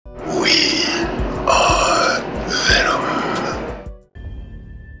We are Venom.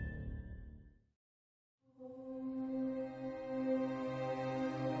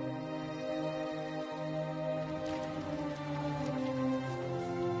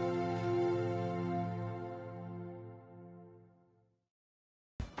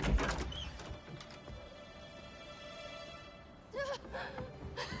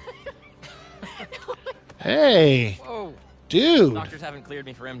 Hey, Whoa. dude. Doctors haven't cleared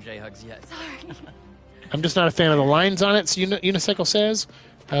me for MJ hugs yet. Sorry. I'm just not a fan of the lines on it. So Unicycle says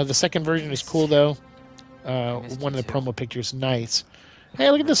the second version is cool though. One of the promo pictures, nice.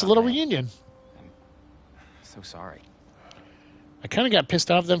 Hey, look at this, a little reunion. I'm so sorry. I kind of got pissed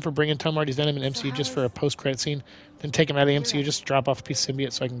off them for bringing Tom Hardy's Venom in MCU just for a post-credit scene, then take him out of the MCU just to drop off a piece of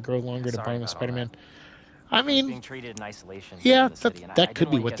symbiote so I can grow longer to bond with Spider-Man. I mean, being treated in isolation. yeah, that could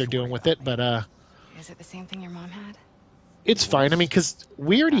be what they're doing with it, but Is it the same thing your mom had? it's fine. I mean, because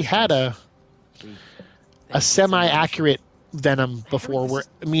we already had a semi-accurate Venom before,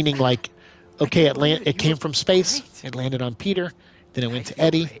 meaning like, okay, it came from space, it landed on Peter, then it went to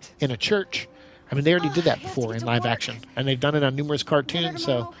Eddie in a church. I mean, they already did that before in live action, and they've done it on numerous cartoons.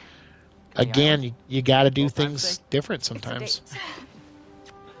 So, again, you got to do things different sometimes.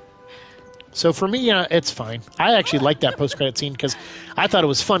 So for me, it's fine. I actually like that post-credit scene because I thought it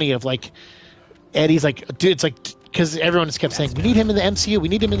was funny. Of like, Eddie's like, dude, it's like, because everyone just kept saying, we need him in the MCU, we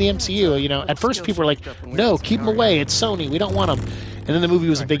need him in the MCU. You know, at first people were like, no, keep him away, it's Sony, we don't want him. And then the movie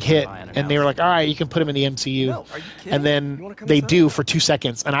was a big hit, and they were like, all right, you can put him in the MCU. And then they do for 2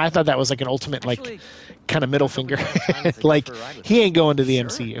 seconds, and I thought that was like an ultimate, like, kind of middle finger. Like, he ain't going to the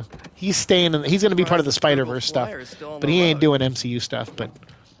MCU. He's staying in, he's going to be part of the Spider-Verse stuff, but he ain't doing MCU stuff. But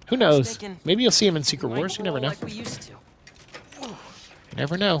who knows? Maybe you'll see him in Secret Wars. You never know. You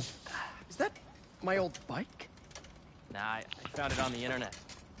never know. Is that my old bike? Nah, I found it on the internet.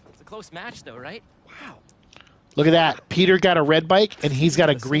 It's a close match, though, right? Wow. Look at that. Peter got a red bike, and he's got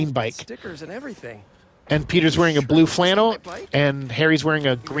a green bike. Stickers and everything. And Peter's wearing a blue flannel, and Harry's wearing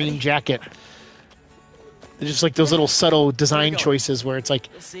a green jacket. They're just like those little subtle design choices where it's like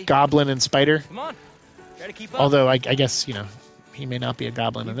Goblin and Spider. Come on. Try to keep up. Although, I guess, you know, he may not be a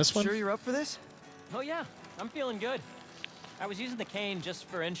Goblin in this one. Sure you're up for this? Oh, yeah. I'm feeling good. I was using the cane just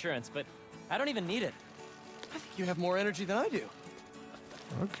for insurance, but I don't even need it. I think you have more energy than I do.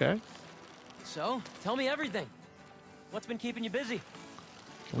 Okay. So, tell me everything. What's been keeping you busy?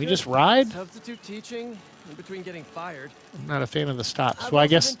 Can we just ride? Substitute teaching in between getting fired. I'm not a fan of the stops. I've Well, I also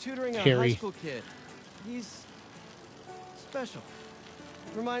guess been tutoring a high Harry. school kid. He's special.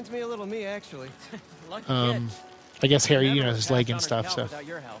 Reminds me a little of me, actually. Lucky kid. I guess Harry, you know, Never his passed leg and on her stuff, count so. without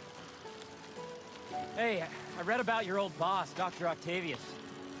your help. Hey, I read about your old boss, Dr. Octavius.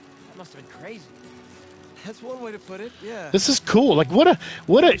 That must have been crazy. That's one way to put it, yeah. This is cool. Like, what a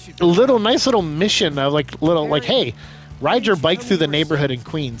little, nice little mission of, like, hey, ride your bike through the neighborhood in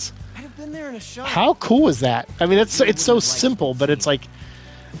Queens. I'd have been there in a shot. How cool is that? I mean, it's so simple, but it's like,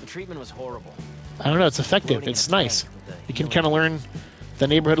 The treatment was horrible. I don't know, it's effective. It's nice. You can kind of learn the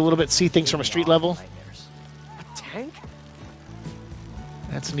neighborhood a little bit, see things from a street level. A tank?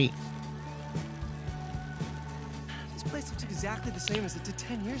 That's neat. This place looks exactly the same as it did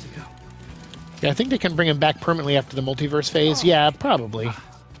 10 years ago. Yeah, I think they can bring him back permanently after the multiverse phase. Yeah, probably.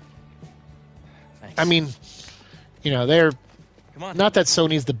 Thanks. I mean, you know, they're Come on. not that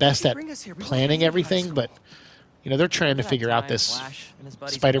Sony's the best at planning everything, but you know, they're trying to figure out this Flash and his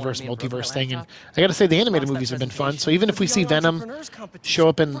buddies Spider-Verse wanted me to multiverse broker thing, and laptop. I gotta say the animated movies have been fun. So even if we see Venom show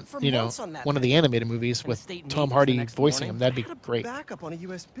up in, you know, one of the animated movies with Tom Hardy voicing him, that'd be great. Backup on a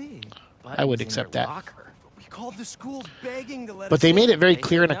USB. I would accept that. We called the school begging to let But us they in. made it very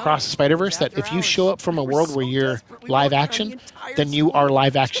clear in Across the Spider-Verse that if you show up from a world where you're live action, then you are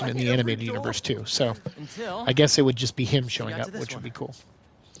live action in the animated universe too. So Until I guess it would just be him showing up, which would be cool.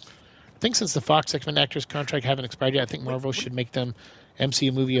 I think since the Fox X-Men actors' contract haven't expired yet, I think Marvel should make them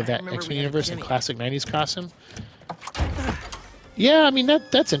MCU movie of that X-Men universe in classic 90s costume. Yeah, I mean,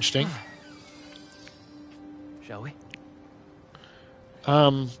 that's interesting. Shall we?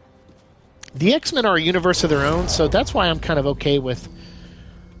 The X-Men are a universe of their own, so that's why I'm kind of okay with,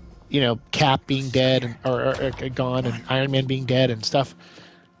 you know, Cap being dead and, or gone and Iron Man being dead and stuff.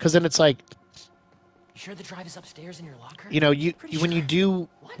 Because then it's like, You sure the drive is upstairs in your locker? you know,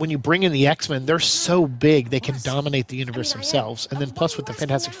 when you bring in the X-Men, they're so big they can dominate the universe themselves. And then plus with the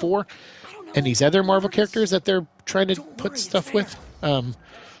Fantastic Four and these other Marvel characters that they're trying to put stuff with,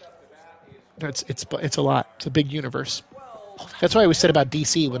 it's a lot. It's a big universe. That's why I always said about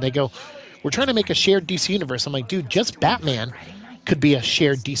DC when they go, we're trying to make a shared DC universe. I'm like, dude, just Batman could be a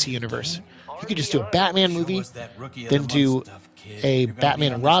shared DC universe. You could just do a Batman movie, then do a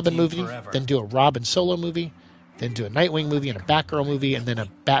Batman and Robin movie, then do a Robin solo movie, then do a Nightwing movie and a Batgirl movie, and then a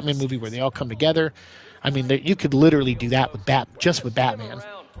Batman movie where they all come together. I mean, you could literally do that with just with Batman.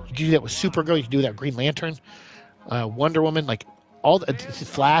 You could do that with Supergirl. You could do that with Green Lantern, Wonder Woman, like all the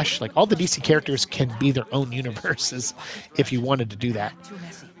Flash, like all the DC characters can be their own universes if you wanted to do that.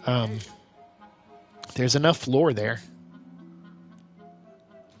 There's enough lore there.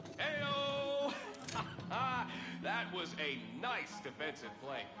 Heyo! That was a nice defensive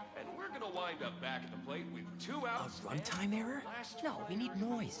play, and we're gonna wind up back at the plate with 2 outs. A runtime error? No, we need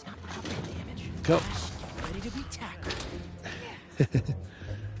noise, not property damage. Go. Ready to be tackled.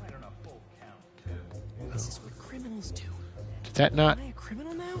 This is what criminals do. Did that not? Am I a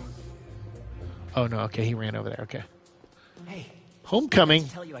criminal now? Oh no. Okay, he ran over there. Okay. Hey. Homecoming. I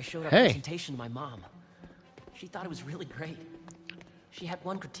tell you, I showed up Hey. presentation to my mom. She thought it was really great. She had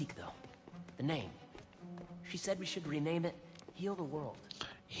one critique though, the name. She said we should rename it Heal the World.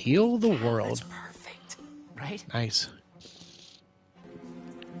 Heal the That's world. perfect, right? Nice.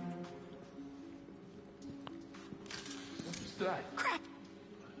 Crap.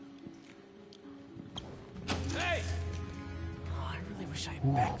 Hey! Oh, I really wish I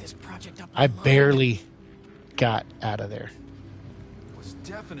had backed this project up. I online. barely got out of there. Was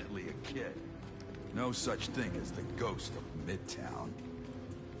definitely a kid. No such thing as the ghost of Midtown.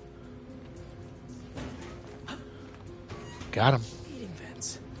 Got him. Heating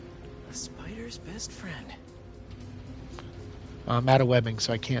vents. A spider's best friend. I'm out of webbing,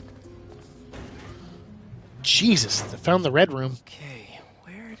 so I can't. Jesus, I found the red room. Okay,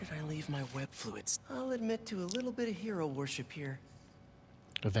 where did I leave my web fluids? I'll admit to a little bit of hero worship here.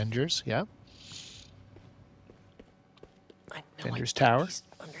 Avengers, yeah. I know Avengers I put Tower. these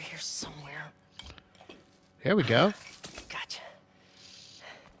under here somewhere. Here we go. Gotcha.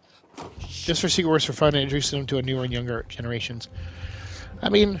 Just for Secret Wars for fun, introducing them to a newer and younger generations. I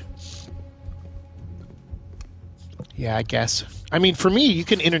mean, yeah, I guess. I mean, for me, you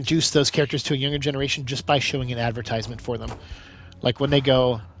can introduce those characters to a younger generation just by showing an advertisement for them. Like when they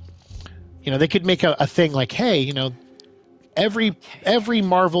go, they could make a thing like, hey, every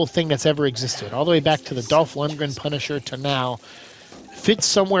Marvel thing that's ever existed, all the way back to the Dolph Lundgren Punisher to now, fits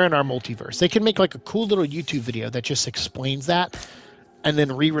somewhere in our multiverse. They can make like a cool little YouTube video that just explains that, and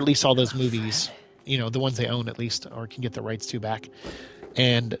then re-release all those movies, the ones they own at least, or can get the rights to back,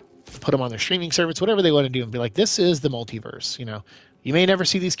 and put them on their streaming service, whatever they want to do, and be like, this is the multiverse. You may never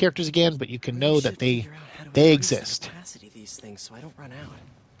see these characters again, but you can know that they exist. Capacity these things so I don't run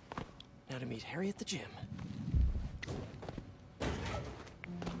out. Now to meet Harry at the gym. Oh,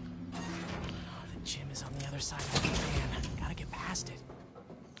 the gym is on the other side of the van. Gotta get past it.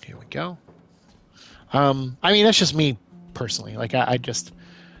 Here we go. I mean, that's just me personally. Like, I just,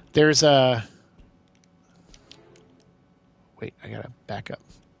 there's a, wait, I gotta back up.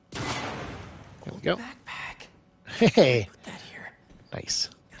 There we go. Backpack. Hey, Put that here. nice.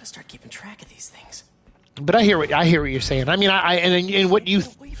 Gotta start keeping track of these things. But I hear what you're saying. I mean, and what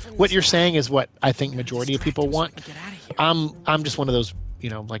you're saying is what I think majority of people want. Get out of here. I'm just one of those,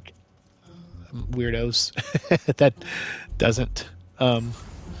 like weirdos that doesn't. I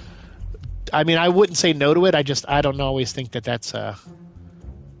mean, I wouldn't say no to it. I don't always think that that's What's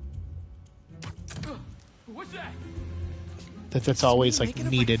that? that's always like Making a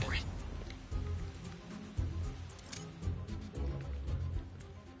break needed. for it.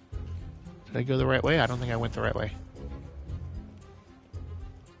 Did I go the right way? I don't think I went the right way.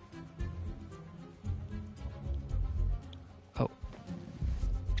 Oh.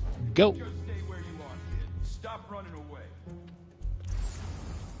 Go. Just stay where you are, kid. Stop running away.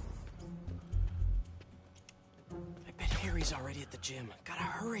 I bet Harry's already at the gym. Gotta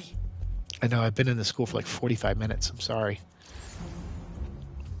hurry. I know, I've been in the school for like 45 minutes. I'm sorry.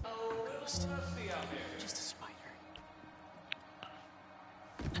 Ghost. Just a spider.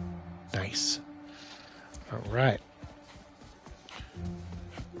 Nice. All right.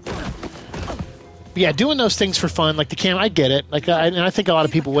 Yeah, doing those things for fun, like the camera, I get it. Like, and I think a lot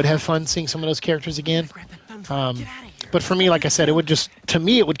of people would have fun seeing some of those characters again. Grab that thumb drive. Get out of here. But for me, like I said, it would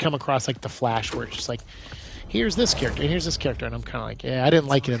come across like the Flash, where it's just like, here's this character, here's this character, and I'm kind of like, yeah, I didn't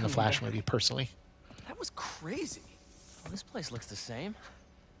like it in the Flash movie personally. That was crazy. Well, this place looks the same,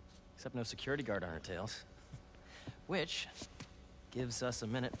 except no security guard on our tails. Which gives us a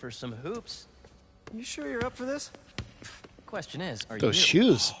minute for some hoops. You sure you're up for this? Question is, are Those you?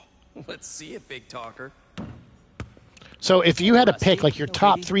 shoes. Let's see it, big talker. So if you had to pick like your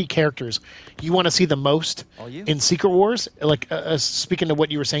top 3 characters you want to see the most All you? in Secret Wars, like speaking to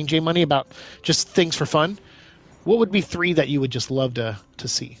what you were saying, J Money, about just things for fun, what would be 3 that you would just love to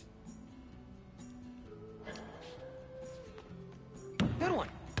see?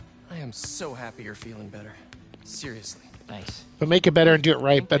 am so happy you're feeling better. Seriously. Thanks. But make it better and do it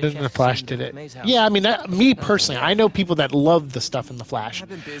right, better than the Flash did it. Yeah, I mean, me personally, I know people that love the stuff in the Flash. I've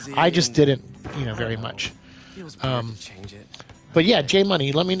been busy. I just didn't, very much. Feels weird to change it. But yeah, J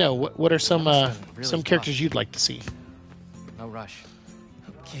Money, let me know what are some characters you'd like to see. No rush.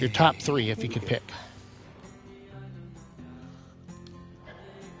 Your top 3, if you could pick.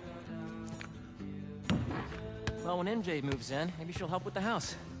 Well, when MJ moves in, maybe she'll help with the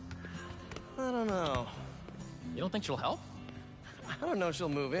house. I don't know. You don't think she'll help? I don't know if she'll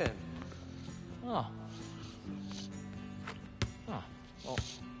move in. Oh. Oh. Well,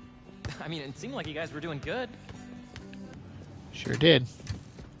 I mean, it seemed like you guys were doing good. Sure did.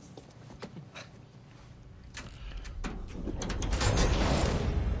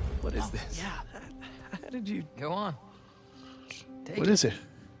 What is this? Yeah. How did you... Go on. Take What is it?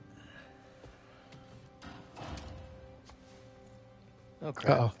 Oh,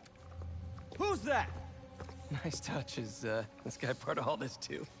 crap. Uh-oh. Who's that? Nice touch. Is this guy part of all this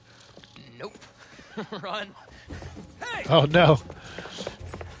too? Nope. Run. Hey! Oh, no.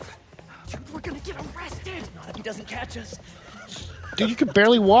 Dude, we're gonna get arrested. Not if he doesn't catch us. Dude, you can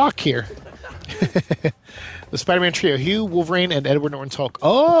barely walk here. The Spider-Man trio, Hugh, Wolverine, and Edward Norton's Hulk.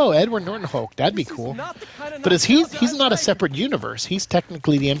 Oh, Edward Norton Hulk. That'd be cool. But he's not a separate universe. He's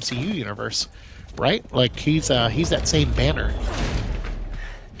technically the MCU universe, right? Like, he's that same Banner.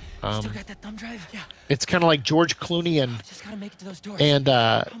 Still got that thumb drive? Yeah. It's kind of like George Clooney Just gotta make it to those doors. and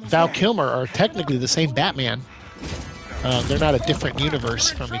Val Kilmer are technically the same Batman. They're not a different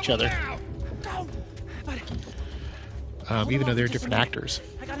universe from each other, even though they're different actors.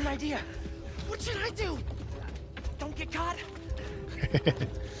 I got an idea. What should I do? Don't get caught.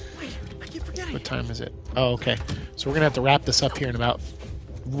 Wait, I keep forgetting. What time is it? Oh, okay. So we're gonna have to wrap this up here in about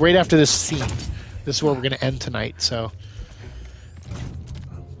right after this scene. This is where we're gonna end tonight. So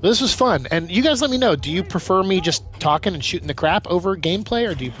this was fun, and you guys let me know. Do you prefer me just talking and shooting the crap over gameplay,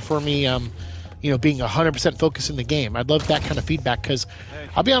 or do you prefer me, being 100% focused in the game? I'd love that kind of feedback because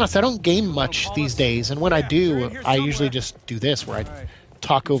I'll be honest, I don't game much these days, and when I do, I usually just do this where I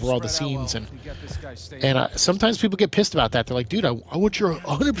talk over all the scenes, and sometimes people get pissed about that. They're like, "Dude, I want you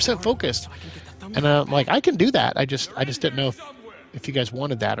 100% focused," and I'm like, I can do that. I just didn't know if you guys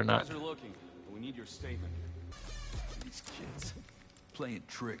wanted that or not. We need your statement. These kids playing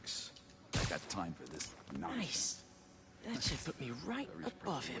tricks. I got time for this nonsense. Nice. That should put me right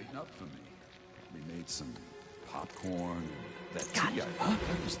above him. Waiting up for me. We made some popcorn. That God. tea.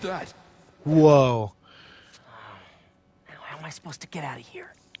 What's that? Whoa, Now, how am I supposed to get out of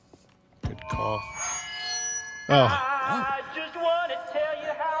here? good call. Oh. I just want to tell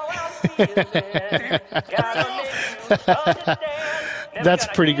you how I'm feeling. Gotta make you understand. Never That's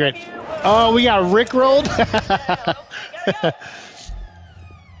gotta pretty give great. you up. Oh, we got Rickrolled.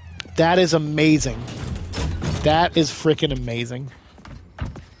 That is amazing. That is freaking amazing.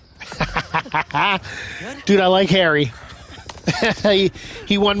 Dude, I like Harry.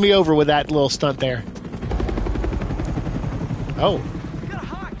 he won me over with that little stunt there. Oh,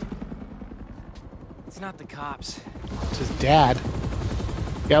 It's not the cops. it's his dad.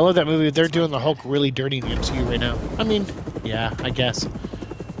 Yeah, I love that movie. They're doing the Hulk really dirty in the MCU right now. I mean, yeah, I guess.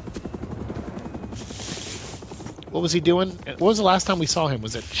 What was he doing? What was the last time we saw him?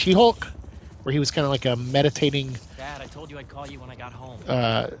 Was it She-Hulk? Where he was kind of like a meditating Dad, I told you I'd call you when I got home.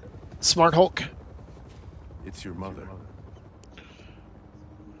 smart Hulk? It's your mother.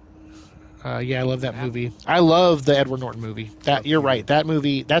 Yeah, I love that movie. I love the Edward Norton movie. You're right. That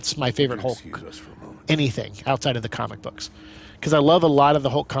movie, that's my favorite Hulk. Excuse us for a moment. Anything outside of the comic books. Because I love a lot of the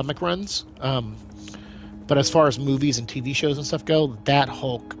Hulk comic runs. But as far as movies and TV shows and stuff go, that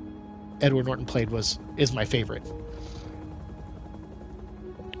Hulk Edward Norton played is my favorite.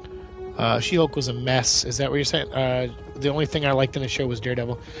 She-Hulk was a mess. Is that what you're saying? The only thing I liked in the show was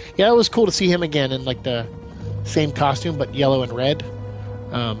Daredevil. Yeah, it was cool to see him again in like the same costume, but yellow and red.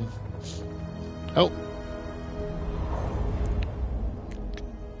 Oh.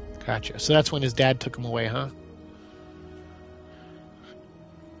 Gotcha. So that's when his dad took him away, huh?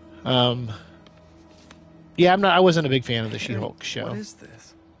 Yeah, I wasn't a big fan of the She-Hulk show. What is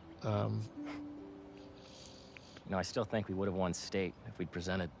this? I still think we would have won state if we'd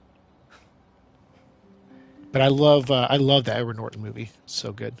presented. But I love that Edward Norton movie.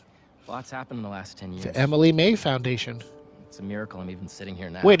 So good. Lots happened in the last 10 years. The Emily May Foundation. It's a miracle I'm even sitting here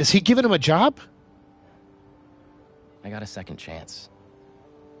now. Wait, is he giving him a job? I got a second chance.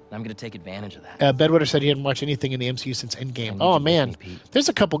 And I'm going to take advantage of that. Bedwetter said he hadn't watched anything in the MCU since Endgame. I need Oh you with man, me, Pete. there's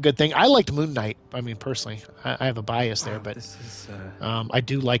a couple good things. I liked Moon Knight. I mean, personally, I have a bias there, but This is, I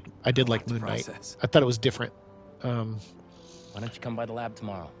did like Moon Knight. process. I thought it was different. Why don't you come by the lab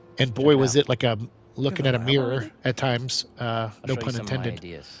tomorrow? And boy, was it like a looking at a mirror at times. No pun intended.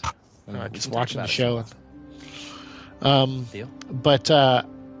 Ideas. Just watching the show. Deal? But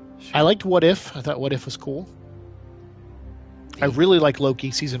I liked What If. I thought What If was cool. I really like Loki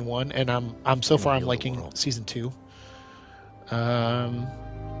season 1, and I'm so far I'm liking season 2. And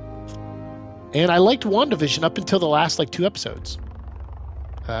I liked WandaVision up until the last like 2 episodes.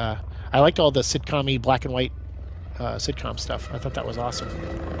 I liked all the sitcom-y black and white sitcom stuff. I thought that was awesome.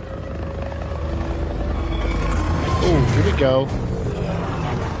 Oh, here we go.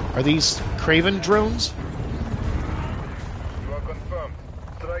 Are these Kraven drones? You are confirmed.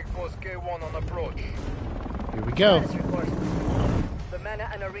 Strike Force K1 on approach. Here we go. The manor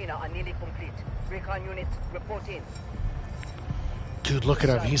and arena are nearly complete. Recon units, report in. Dude, look at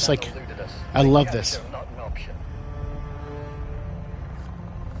him. He's like, I love this. Not an option.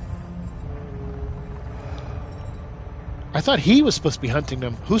 I thought he was supposed to be hunting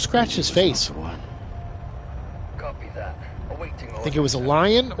them. Who scratched his face? Copy that. Awaiting I think it was a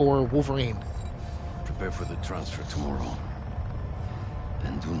lion or Wolverine. Prepare for the transfer tomorrow.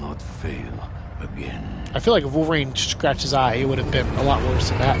 And do not fail again. I feel like if Wolverine scratched his eye, it would have been a lot worse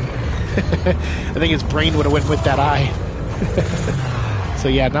than that. I think his brain would have went with that eye. So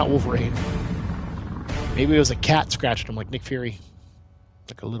yeah, not Wolverine. Maybe it was a cat scratched him like Nick Fury.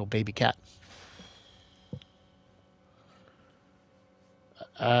 Like a little baby cat.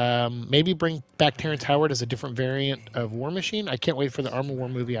 Maybe bring back Terrence Howard as a different variant of War Machine. I can't wait for the Armor War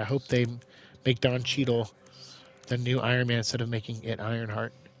movie. I hope they make Don Cheadle the new Iron Man instead of making it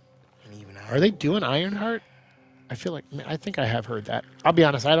Ironheart. Are they doing Ironheart? I feel like, I think I have heard that. I'll be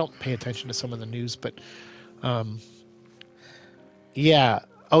honest, I don't pay attention to some of the news, but yeah.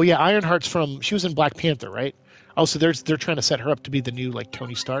 Oh yeah, Ironheart's she was in Black Panther, right? Oh, so they're trying to set her up to be the new like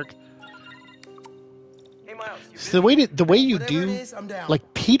Tony Stark. So the way you do,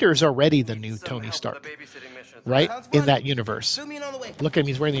 like Peter's already the new Tony Stark, right? In that universe. Look at him,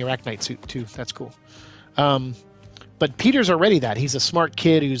 he's wearing the Arachnite suit too. That's cool. But Peter's already that. He's a smart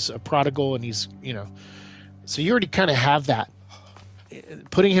kid who's a prodigal, and he's, so you already kind of have that.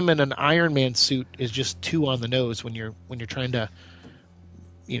 Putting him in an Iron Man suit is just too on the nose when you're trying to,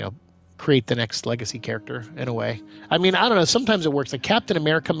 create the next legacy character in a way. I mean, I don't know. Sometimes it works. Like Captain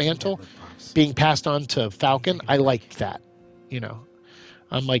America mantle being passed on to Falcon, I liked that.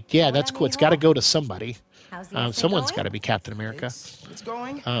 I'm like, yeah, that's cool. It's got to go to somebody. Someone's got to be Captain America. It's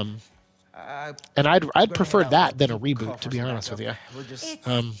going. And I'd prefer that than a reboot, to be honest with you.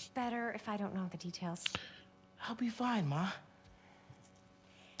 It's better if I don't know the details. I'll be fine, Ma.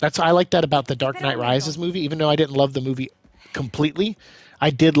 I like that about the Dark Knight Rises movie. Even though I didn't love the movie completely, I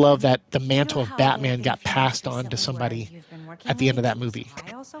did love that the mantle of Batman got passed on to somebody at the end of that movie.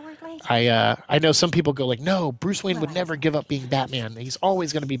 I know some people go like, no, Bruce Wayne would never give up being Batman. He's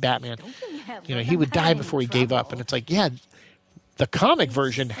always going to be Batman. He would die before he gave up. And it's like, yeah, the comic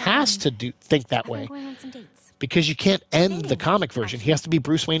version has to think that way. Because you can't end the comic version. He has to be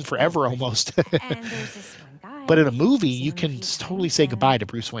Bruce Wayne forever almost. But in a movie, you can totally say goodbye to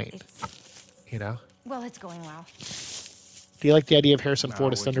Bruce Wayne. Well, it's going well. Do you like the idea of Harrison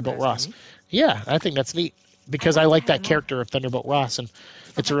Ford as Thunderbolt Ross? Yeah, I think that's neat. Because I like that character of Thunderbolt Ross. And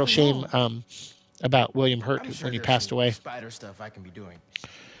it's a real shame about William Hurt when he passed away. Spider stuff I can be doing.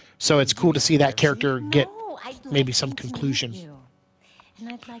 So it's cool to see that character get maybe some conclusion. And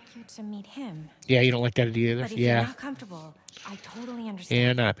I'd like you to meet him. Yeah, you don't like that idea either? But if yeah. you're not comfortable, I totally understand.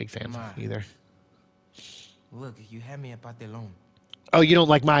 Yeah, not a big fan either. Look, you had me at Patelon. Oh, you don't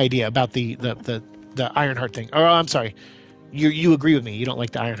like my idea about the Ironheart thing. Oh, I'm sorry. You agree with me. You don't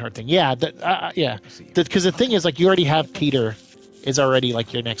like the Ironheart thing. Yeah, yeah. Because the thing is, like, you already have Peter is already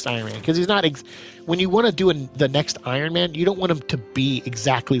like your next Iron Man. Because he's not when you want to do the next Iron Man, you don't want him to be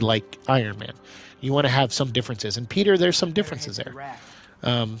exactly like Iron Man. You want to have some differences. And Peter, there's some differences there.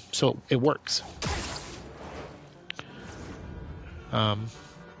 So it works.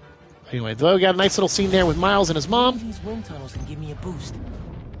 Anyway, though, we got a nice little scene there with Miles and his mom. These wind tunnels can give me a boost.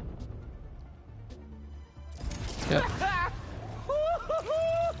 Yep.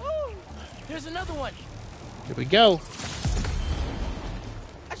 Here's another one. Here we go.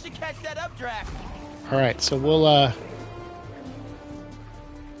 I should catch that updraft. All right, so we'll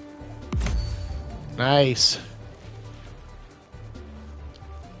nice.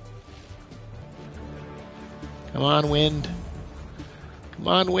 Come on, wind. Come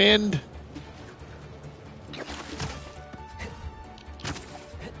on, wind.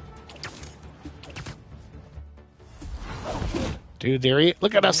 Dude,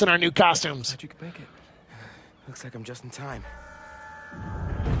 look at us in our new costumes. You could make it. Looks like I'm just in time.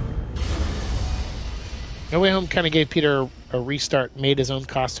 No Way Home kind of gave Peter a restart, made his own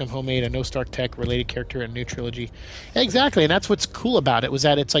costume, homemade, a no Stark Tech related character, and a new trilogy. Exactly, and that's what's cool about it, was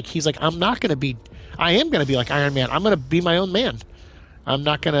that it's like he's like, I am going to be like Iron Man. I'm going to be my own man. I'm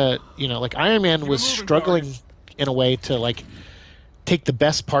not going to, like Iron Man was struggling in a way to like take the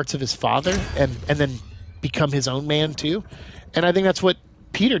best parts of his father and then become his own man too. And I think that's what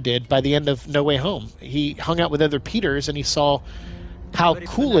Peter did by the end of No Way Home. He hung out with other Peters and he saw how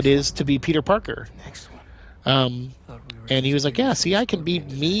cool it is to be Peter Parker. And he was like, yeah, see, I can be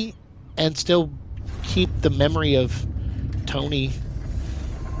me and still keep the memory of Tony,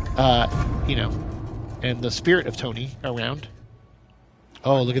 and the spirit of Tony around.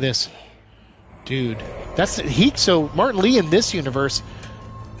 Oh, look at this. Dude. So Martin Lee in this universe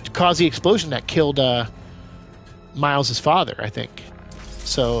caused the explosion that killed Miles' father, I think.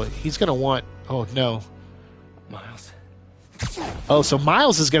 So he's going to want... Oh, no. Miles. Oh, so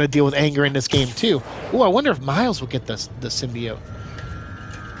Miles is going to deal with anger in this game, too. Oh, I wonder if Miles will get the symbiote.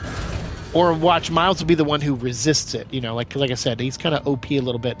 Or watch, Miles will be the one who resists it, like I said, he's kind of OP a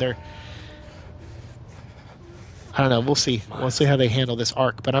little bit there. I don't know. We'll see. We'll see how they handle this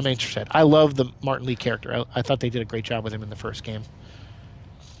arc, but I'm interested. I love the Martin Lee character. I thought they did a great job with him in the first game.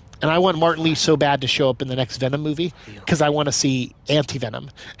 And I want Martin Lee so bad to show up in the next Venom movie because I want to see anti-Venom,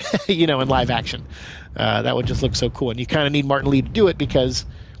 in live action. That would just look so cool. And you kind of need Martin Lee to do it because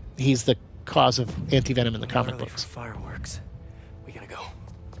he's the cause of anti-Venom in the comic books. Fireworks. We gotta go.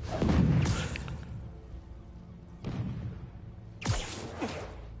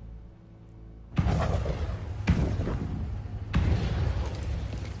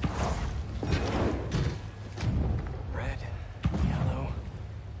 Red, yellow.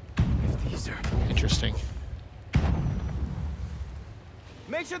 If these are interesting.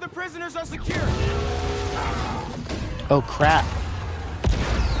 Make sure the prisoners are secure. Oh crap.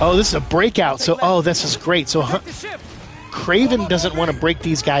 Oh, this is a breakout. So, this is great. So, Kraven doesn't want to break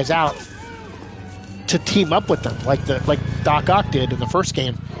these guys out to team up with them, like Doc Ock did in the first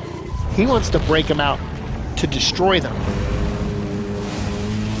game. He wants to break them out to destroy them.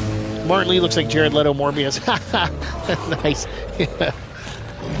 Martin Lee looks like Jared Leto Morbius. Nice.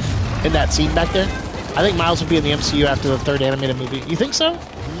 In that scene back there, I think Miles will be in the MCU after the third animated movie. You think so?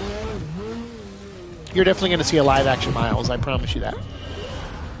 You're definitely going to see a live-action Miles. I promise you that.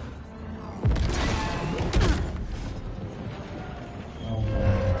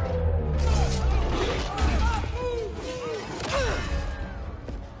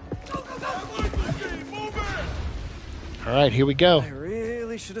 All right, here we go. I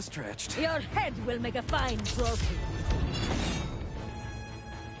really should have stretched. Your head will make a fine trophy.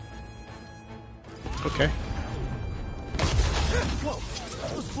 Okay. Whoa,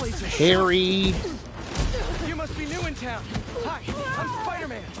 those blades are Harry. You must be new in town. Hi, I'm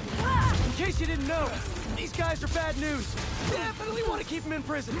Spider-Man. In case you didn't know, these guys are bad news. Definitely want to keep them in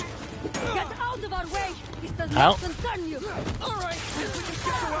prison. Get out of our way. This does Out. not concern you. All right, guess we can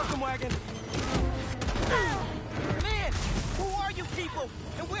skip the welcome wagon. Man, who are you people?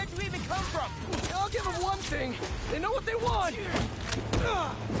 And where'd you even come from? I'll give them one thing. They know what they want.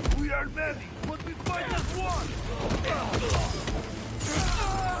 We are many, but we fight as one.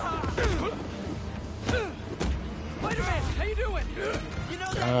 Spider-Man, how you doing? You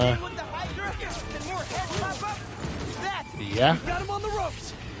know that thing with the Hydra and more heads pop up? That. Yeah. Got him on the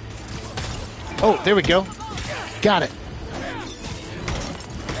ropes. Oh, there we go. Got it.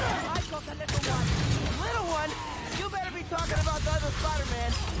 Little one, you better be talking about the other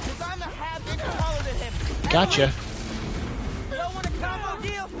Spider-Man, because I'm a half-inch taller than him. Gotcha. Don't want a combo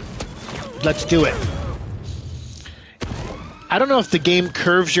deal? Let's do it. I don't know if the game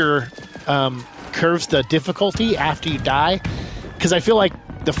curves the difficulty after you die, because I feel like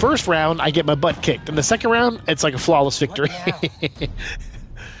the first round I get my butt kicked, and the second round it's like a flawless victory.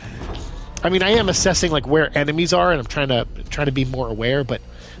 I mean, I am assessing like where enemies are, and I'm trying to be more aware, but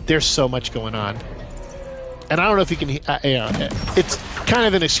there's so much going on. And I don't know if you can, it's kind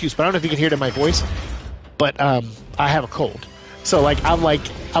of an excuse, but I don't know if you can hear it in my voice, but I have a cold. So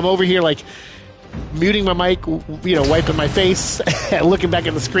I'm over here like muting my mic, wiping my face, looking back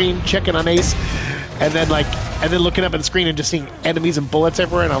at the screen, checking on Ace, and then looking up at the screen and just seeing enemies and bullets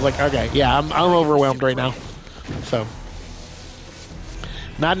everywhere, and I was like, okay, yeah, I'm overwhelmed right now. So,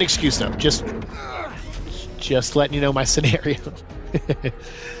 not an excuse though, just letting you know my scenario.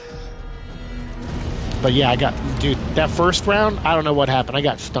 But yeah, dude, that first round, I don't know what happened. I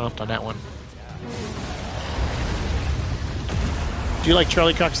got stomped on that one. Do you like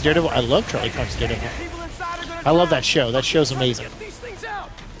Charlie Cox's Daredevil? I love Charlie Cox's Daredevil. I love that show. That show's amazing.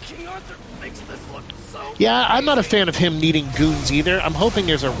 Yeah, I'm not a fan of him needing goons either. I'm hoping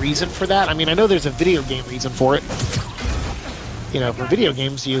there's a reason for that. I mean, I know there's a video game reason for it. You know, for video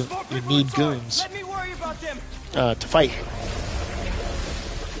games, you need goons to fight.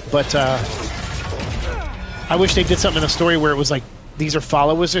 But I wish they did something in the story where it was like, these are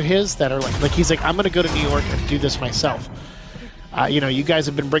followers of his that are like he's like, I'm going to go to New York and do this myself. You know, you guys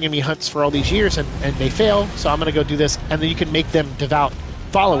have been bringing me hunts for all these years and they fail, so I'm going to go do this. And then you can make them devout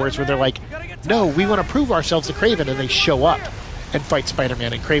followers where they're like, no, we want to prove ourselves to Kraven, and they show up and fight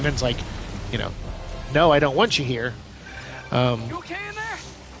Spider-Man. And Kraven's like, you know, no, I don't want you here. You okay in there?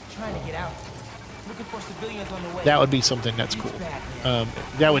 Trying to get out. Looking for civilians on the way. That would be something that's cool.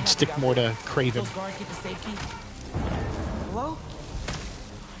 That would stick more to Kraven. Those guards get the safe key? Hello?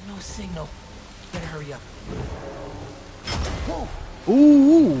 No signal. Better hurry up. Whoa.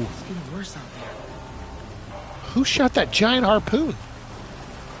 Ooh. It's getting worse out there. Who shot that giant harpoon?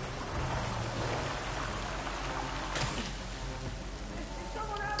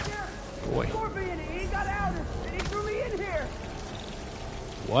 Boy. He got out and he threw me in here.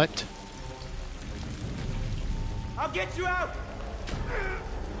 What? I'll get you out.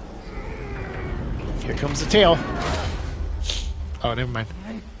 Here comes the tail. Oh, never mind.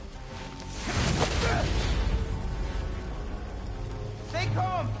 Stay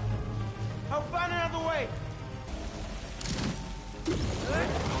calm. I'll find another way.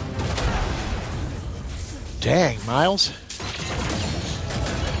 Dang, Miles.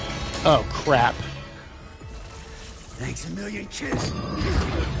 Oh, crap. Thanks a million, kiss.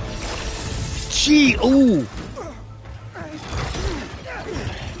 Gee, ooh.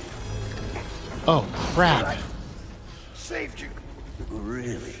 Oh, crap. Saved you.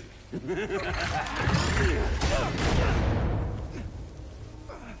 Really?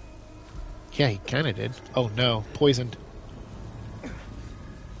 Yeah, he kind of did. Oh, no. Poisoned. And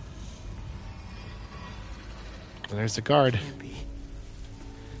there's the guard.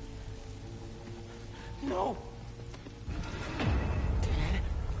 No.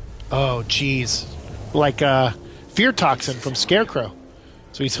 Oh, jeez. Like fear toxin from Scarecrow.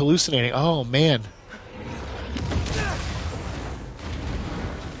 So he's hallucinating. Oh, man.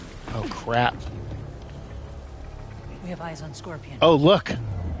 Oh, crap. We have eyes on Scorpion. Oh, look.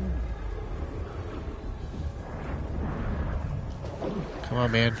 Come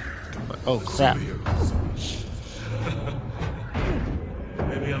on, man. Come on. Oh, crap.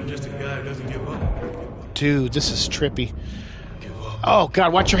 Maybe I'm just a guy who doesn't give up. Dude, this is trippy. Oh,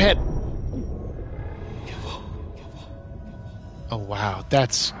 God, watch your head. Oh, wow.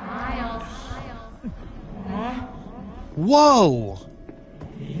 That's... Whoa!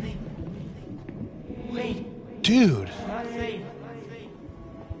 Wait. Dude. Not safe.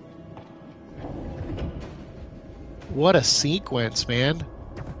 What a sequence, man.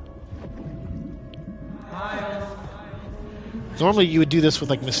 Normally you would do this with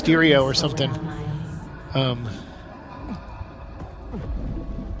like Mysterio or something.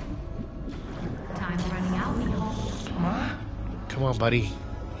 Come on, buddy.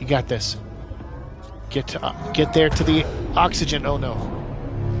 You got this. Get there to the oxygen. Oh no.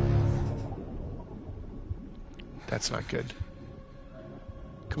 That's not good.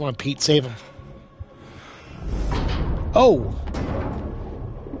 Come on, Pete, save him. Oh!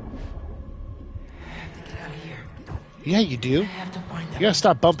 Yeah, you do. You gotta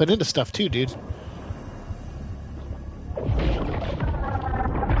stop bumping into stuff too, dude.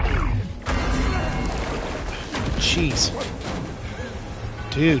 Jeez.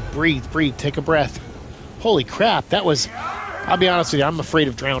 Dude, breathe, take a breath. Holy crap, that was... I'll be honest with you, I'm afraid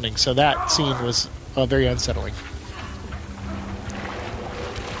of drowning, so that scene was very unsettling.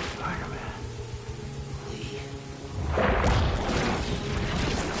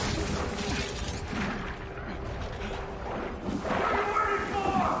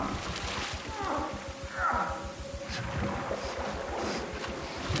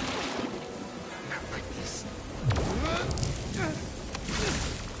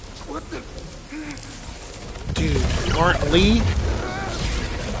 Lee?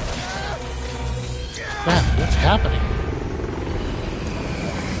 Man, what's happening?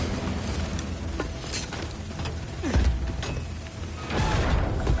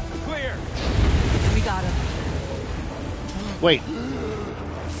 Clear. We got him. Wait.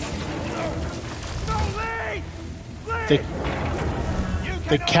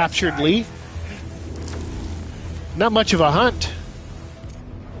 They captured Lee? Not much of a hunt.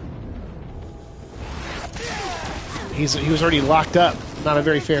 He was already locked up. Not a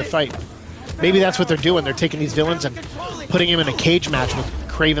very fair fight. Maybe that's what they're doing. They're taking these villains and putting him in a cage match with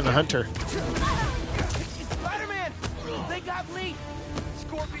Kraven the Hunter. Spider-Man! They got Lee!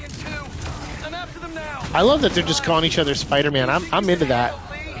 Scorpion 2! I'm after after them now. I love that they're just calling each other Spider-Man. I'm into that.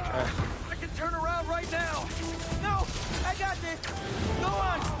 I can turn around right now. No, I got this. Go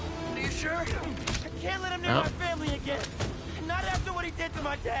on. Are you sure? I can't let him near my family again. Not after what he did to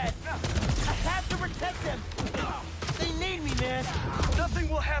my dad. I have to protect them. They need me, man. Nothing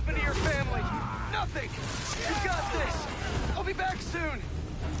will happen to your family. Nothing. You got this. I'll be back soon.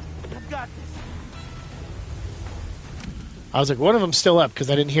 I've got this. I was like, one of them's still up because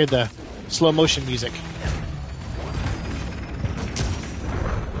I didn't hear the slow motion music.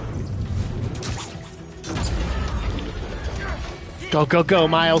 Go, go, go,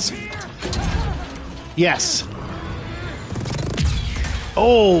 Miles. Yes.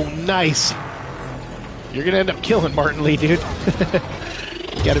 Oh, nice. You're going to end up killing Martin Lee, dude.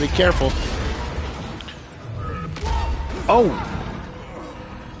 You got to be careful. Oh.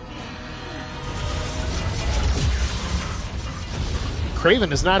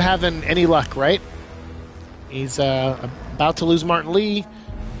 Kraven is not having any luck, right? He's about to lose Martin Lee.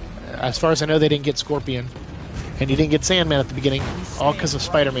 As far as I know, they didn't get Scorpion. And he didn't get Sandman at the beginning. All because of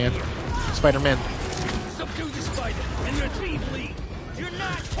Spider-Man. Spider-Man. Subdue the spider and retrieve Lee. You're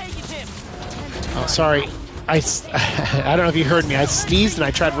not taking him. Oh, sorry. I don't know if you heard me. I sneezed and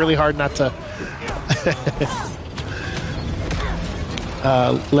I tried really hard not to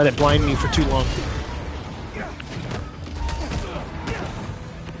let it blind me for too long.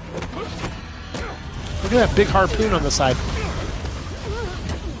 Look at that big harpoon on the side.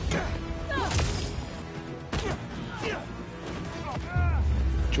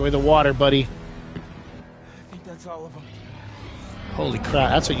 Enjoy the water, buddy. I think that's all of them. Holy crap,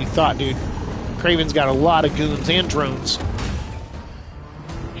 that's what you thought, dude. Kraven's got a lot of goons and drones.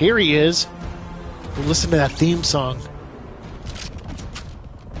 Here he is. We'll listen to that theme song.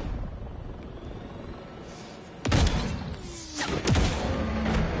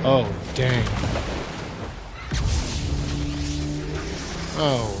 Oh, dang.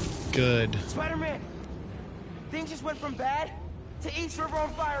 Oh, good. Spider-Man, things just went from bad to East River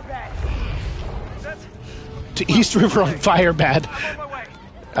on fire bad. To East River on fire bad. I'm on my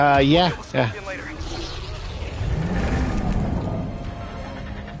way. Yeah.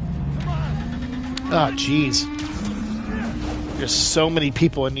 Oh, jeez. There's so many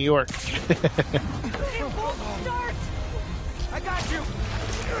people in New York. I got you.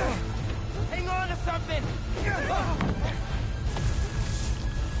 Hang on to something. Here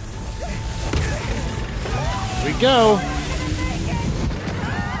we go.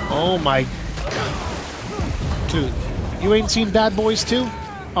 Oh my. Dude, you ain't seen Bad Boys 2?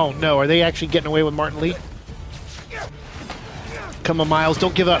 Oh no, are they actually getting away with Martin Lee? Come on, Miles,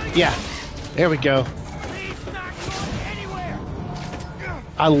 don't give up. Yeah, there we go.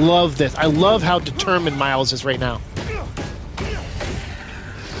 I love this. I love how determined Miles is right now.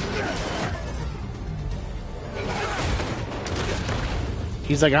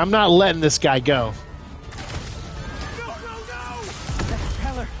 He's like, I'm not letting this guy go.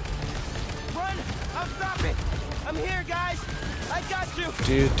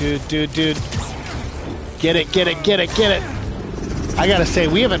 Dude. Get it. I gotta say,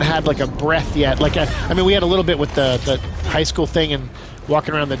 we haven't had like a breath yet. Like, I mean, we had a little bit with the high school thing and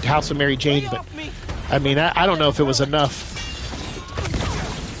walking around the house of Mary Jane, but I mean, I don't know if it was enough.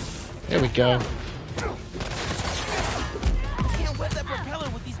 There we go. I can't whip that propeller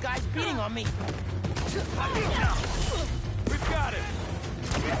with these guys beating on me. We've got him.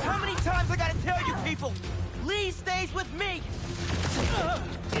 How many times I gotta tell you people? Lee stays with me.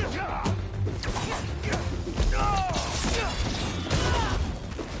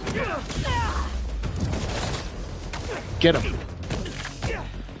 Get him.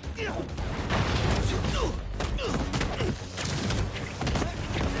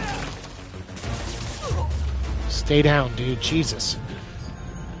 Stay down, dude. Jesus.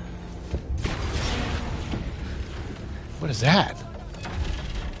 What is that?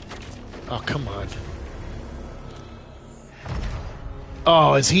 Oh, come on.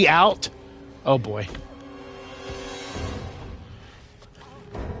 Oh, is he out? Oh, boy.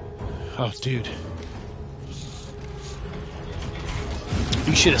 Oh, dude.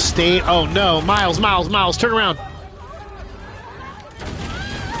 You should have stayed. Oh, no. Miles, turn around.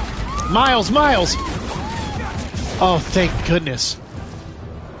 Miles. Oh, thank goodness.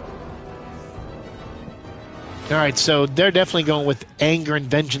 All right, so they're definitely going with anger and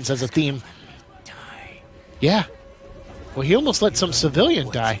vengeance as a theme. Yeah. Well, he almost let some civilian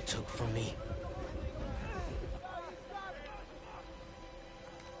die.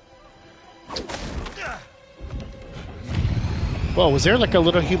 Whoa, was there like a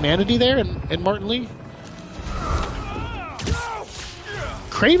little humanity there in Martin Lee?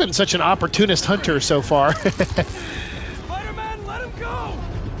 Kraven's such an opportunist hunter so far. Spider-Man, let him go!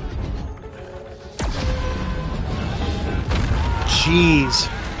 Jeez.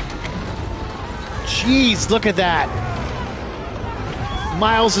 Jeez, look at that.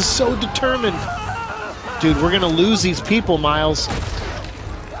 Miles is so determined. Dude, we're going to lose these people, Miles.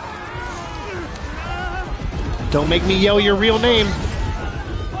 Don't make me yell your real name.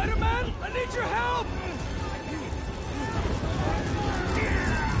 Spider-Man, I need your help!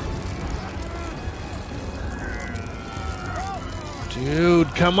 Dude,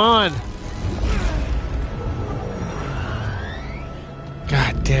 come on.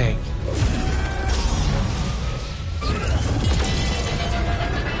 God dang.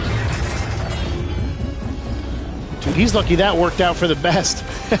 Dude, he's lucky that worked out for the best.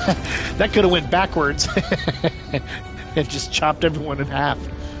 That could have went backwards and just chopped everyone in half.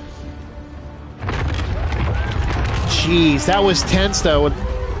 Jeez, that was tense though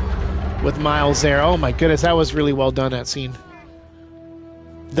with Miles there. Oh my goodness, that was really well done, that scene.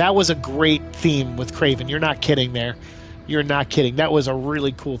 That was a great theme with Kraven. You're not kidding there. You're not kidding. That was a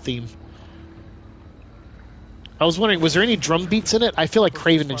really cool theme. I was wondering, was there any drum beats in it? I feel like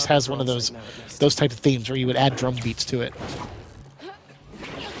Kraven just has one of those type of themes where you would add drum beats to it.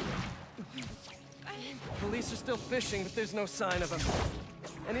 Police are still fishing, but there's no sign of him.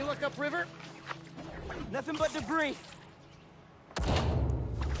 Any luck upriver? Nothing but debris.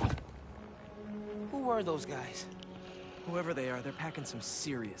 Who are those guys? Whoever they are, they're packing some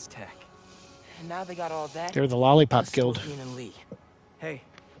serious tech. And now they got all that? They're the Lollipop Plus Guild. Scorpion and Lee. Hey,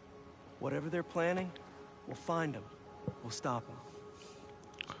 whatever they're planning, we'll find them. We'll stop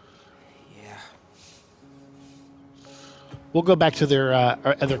them. Yeah. We'll go back to their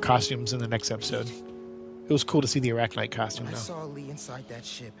other costumes in the next episode. It was cool to see the Arachnite costume, I though. saw Lee inside that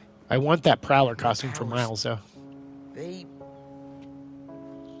ship. I want that Prowler costume for Miles, though. They...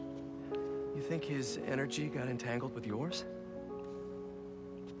 You think his energy got entangled with yours?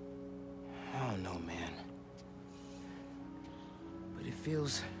 I don't know, man. But it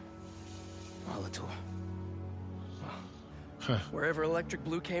feels... volatile. Huh. Wherever Electric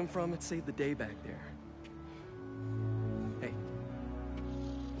Blue came from, it saved the day back there. Hey.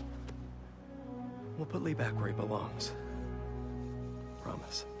 We'll put Lee back where he belongs.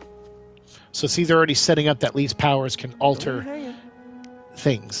 Promise. So see, they're already setting up that Lee's powers can alter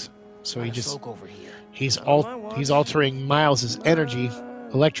things. So he's altering Miles's energy,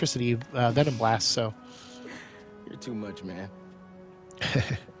 electricity, Venom blast. So You're too much, man.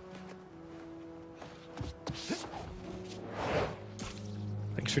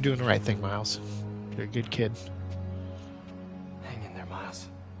 Thanks for doing the right thing, Miles. You're a good kid. Hang in there, Miles.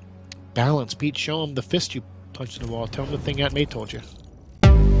 Balance, Pete. Show him the fist you punched in the wall. Tell him the thing Aunt May told you.